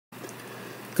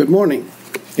Good morning.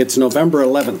 It's November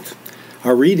 11th.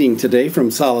 Our reading today from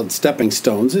Solid Stepping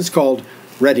Stones is called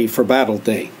Ready for Battle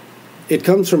Day. It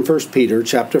comes from 1 Peter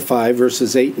chapter 5,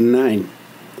 verses 8 and 9.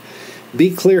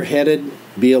 Be clear-headed,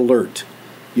 be alert.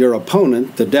 Your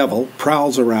opponent, the devil,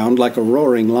 prowls around like a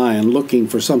roaring lion looking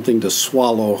for something to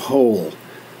swallow whole.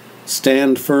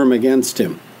 Stand firm against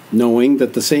him, knowing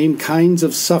that the same kinds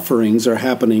of sufferings are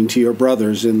happening to your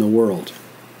brothers in the world.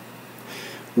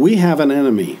 We have an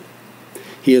enemy.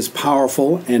 He is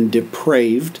powerful and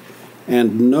depraved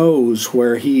and knows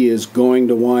where he is going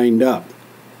to wind up.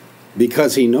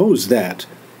 Because he knows that,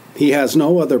 he has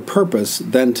no other purpose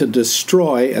than to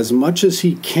destroy as much as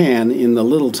he can in the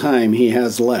little time he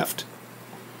has left.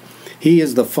 He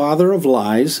is the father of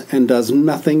lies and does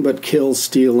nothing but kill,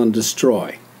 steal, and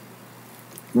destroy.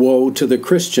 Woe to the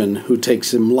Christian who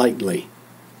takes him lightly.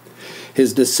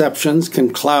 His deceptions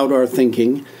can cloud our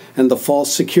thinking, and the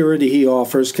false security he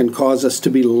offers can cause us to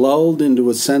be lulled into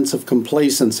a sense of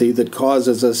complacency that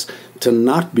causes us to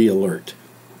not be alert.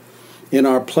 In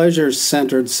our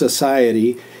pleasure-centered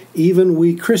society, even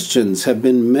we Christians have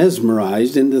been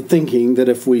mesmerized into thinking that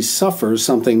if we suffer,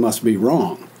 something must be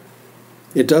wrong.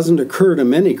 It doesn't occur to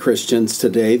many Christians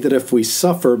today that if we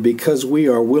suffer because we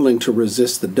are willing to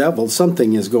resist the devil,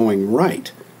 something is going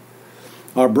right.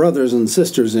 Our brothers and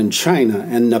sisters in China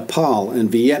and Nepal and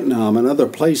Vietnam and other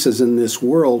places in this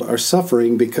world are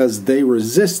suffering because they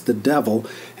resist the devil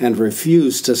and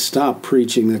refuse to stop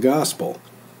preaching the gospel.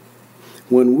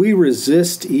 When we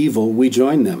resist evil, we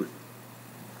join them.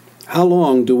 How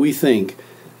long do we think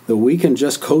that we can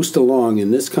just coast along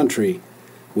in this country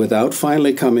without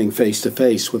finally coming face to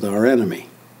face with our enemy?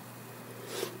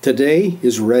 Today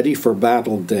is Ready for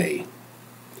Battle Day.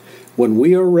 When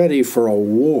we are ready for a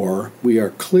war, we are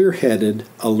clear-headed,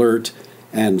 alert,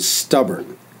 and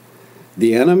stubborn.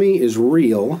 The enemy is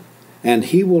real, and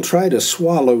he will try to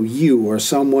swallow you or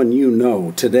someone you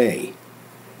know today.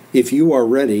 If you are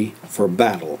ready for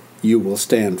battle, you will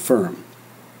stand firm.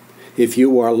 If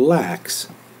you are lax,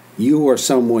 you or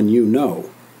someone you know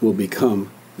will become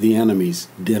the enemy's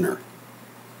dinner.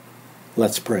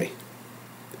 Let's pray.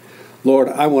 Lord,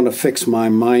 I want to fix my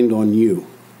mind on you.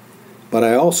 But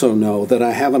I also know that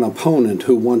I have an opponent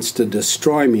who wants to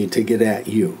destroy me to get at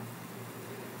you.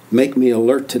 Make me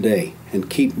alert today and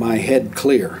keep my head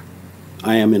clear.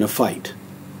 I am in a fight.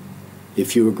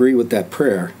 If you agree with that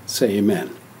prayer, say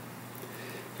amen.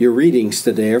 Your readings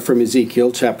today are from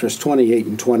Ezekiel chapters 28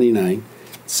 and 29,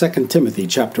 2 Timothy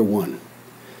chapter 1.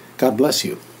 God bless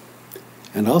you,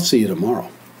 and I'll see you tomorrow.